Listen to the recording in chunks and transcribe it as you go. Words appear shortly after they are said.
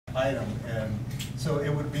item. And so it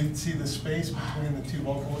would be, see the space between the two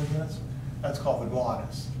vocal ligaments? That's called the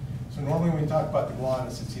glottis. So normally when we talk about the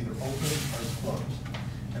glottis, it's either open or it's closed.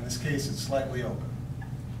 In this case, it's slightly open.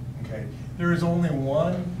 Okay. There is only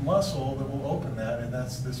one muscle that will open that, and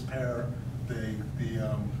that's this pair, the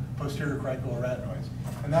posterior cricoarytenoids.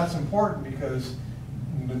 And that's important because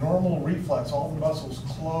the normal reflex, all the muscles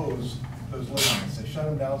close those ligaments. They shut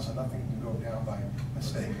them down so nothing can go down by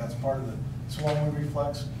mistake. That's part of the swallowing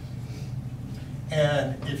reflex.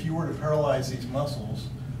 And if you were to paralyze these muscles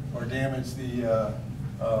or damage the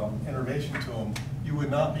innervation to them, you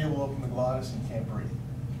would not be able to open the glottis and you can't breathe.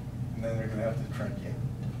 And then they're going to have to trachea.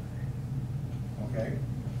 Okay?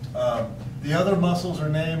 The other muscles are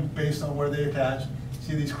named based on where they attach.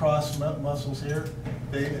 See these cross muscles here?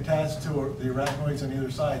 They attach to the arachnoids on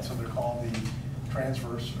either side, so they're called the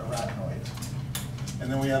transverse arachnoids.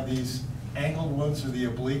 And then we have these angled ones, or the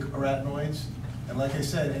oblique arachnoids. And like I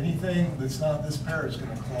said, anything that's not this pair is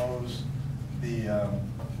going to close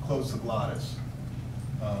the glottis,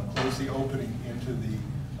 close the opening into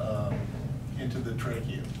the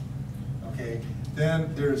trachea. Okay.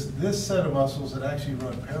 Then there's this set of muscles that actually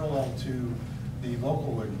run parallel to the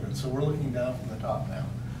vocal ligament. So we're looking down from the top now.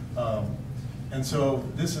 And so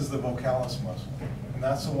this is the vocalis muscle, and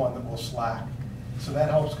that's the one that will slack. So that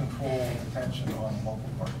helps control the tension on vocal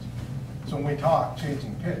cords. So when we talk,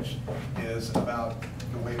 changing pitch is about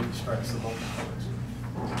the way we stretch the vocal cords.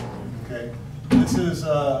 Okay? This is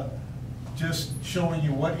just showing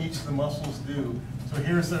you what each of the muscles do. So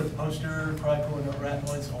here's the posterior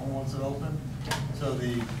cricoarytenoids, the only ones that open. So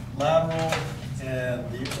the lateral and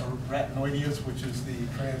the arachnoideus, which is the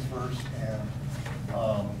transverse and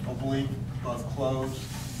oblique, both closed.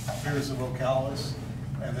 Here's the vocalis.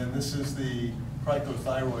 And then this is the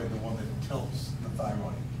cricothyroid, the one that tilts the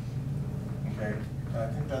thyroid. Okay? I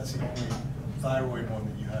think that's the only thyroid one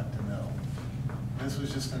that you have to know. This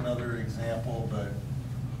was just another example, but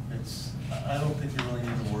it's, I don't think you really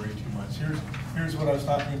need to worry too much. Here's what I was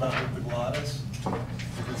talking about with the glottis.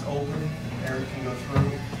 If it's open, air can go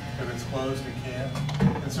through. If it's closed, it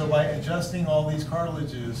can't. And so by adjusting all these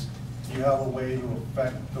cartilages, you have a way to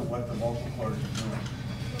affect what the vocal cords are doing.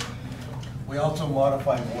 We also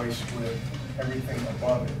modify voice with everything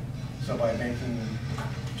above it. So by making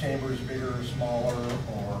chambers bigger or smaller,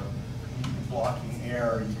 or blocking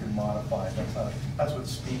air, you can modify. That's what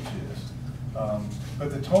speech is. But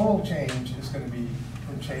the tonal change is going to be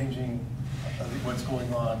from changing what's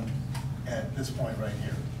going on at this point right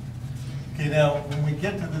here. Okay, now when we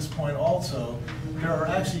get to this point also, there are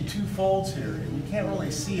actually two folds here, and you can't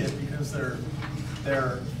really see it because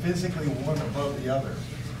they're physically one above the other.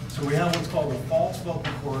 So we have what's called a false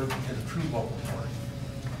vocal cord and a true vocal cord,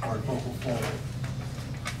 or a vocal fold.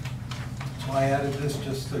 So I added this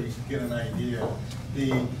just so you can get an idea.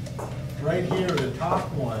 Right here, the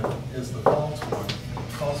top one is the false one.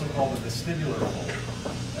 It's also called the vestibular fold.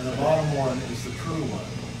 And the bottom one is the true one.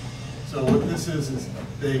 So what this is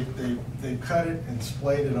they cut it and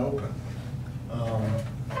splayed it open.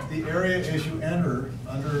 The area as you enter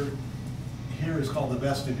under here is called the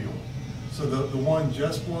vestibule. So the one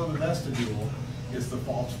just below the vestibule is the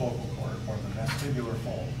false vocal cord, or the vestibular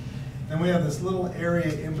fold. Then we have this little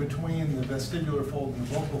area in between the vestibular fold and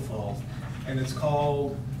the vocal fold, and it's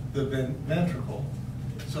called the ventricle.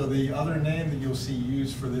 So the other name that you'll see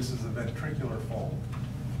used for this is the ventricular fold.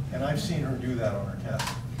 And I've seen her do that on her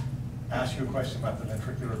test. Ask you a question about the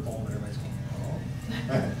ventricular fold, everybody's going,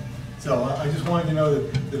 oh. So I just wanted you to know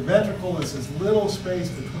that the ventricle is this little space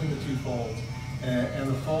between the two folds, and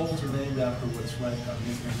the folds are named after what's right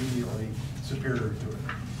immediately superior to it.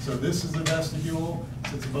 So this is the vestibule,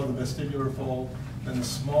 sits above the vestibular fold, then the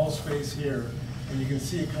small space here, and you can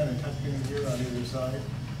see it kind of tucked in here on either side,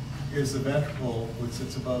 is the ventricle, which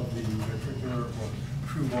sits above the ventricular or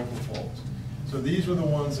true vocal folds. So these are the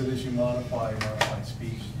ones that as you modify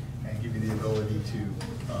speech and give you the ability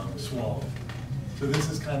to swallow. So this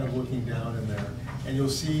is kind of looking down in there. And you'll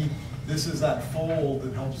see this is that fold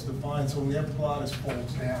that helps define. So when the epiglottis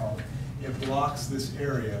folds down, it blocks this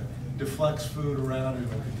area, deflects food around, and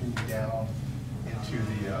it will continue down into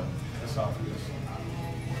the esophagus.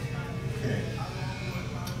 Okay.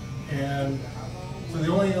 And so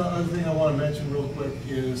the only other thing I want to mention real quick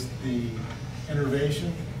is the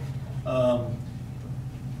innervation.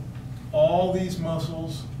 All these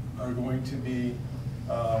muscles are going to be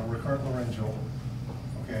recurrent laryngeal.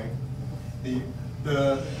 Okay,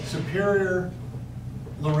 the superior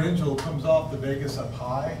laryngeal comes off the vagus up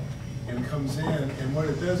high and comes in, and what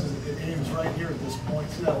it does is it aims right here at this point.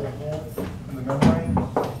 See that little hole in the membrane?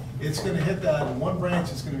 It's going to hit that, and one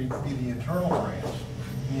branch is going to be the internal branch.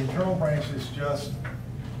 And the internal branch is just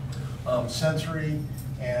sensory,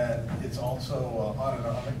 and it's also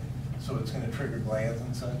autonomic, so it's going to trigger glands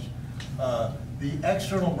and such. The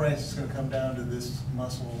external branch is going to come down to this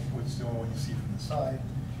muscle, which is the only one you see from the side,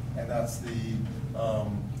 and that's the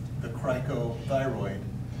cricothyroid,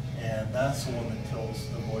 and that's the one that tilts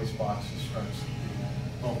the voice box and starts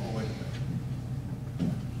the vocal ligament.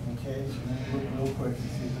 Okay, so then look real quick to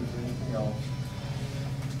see if there's anything else.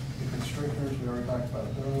 The constrictors, we already talked about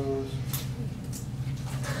those.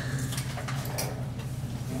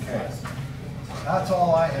 Okay, that's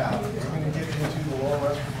all I have. We're going to get into the lower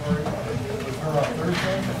respiratory with her on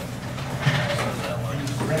Thursday.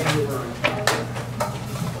 He's ready for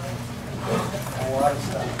a lot of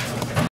stuff.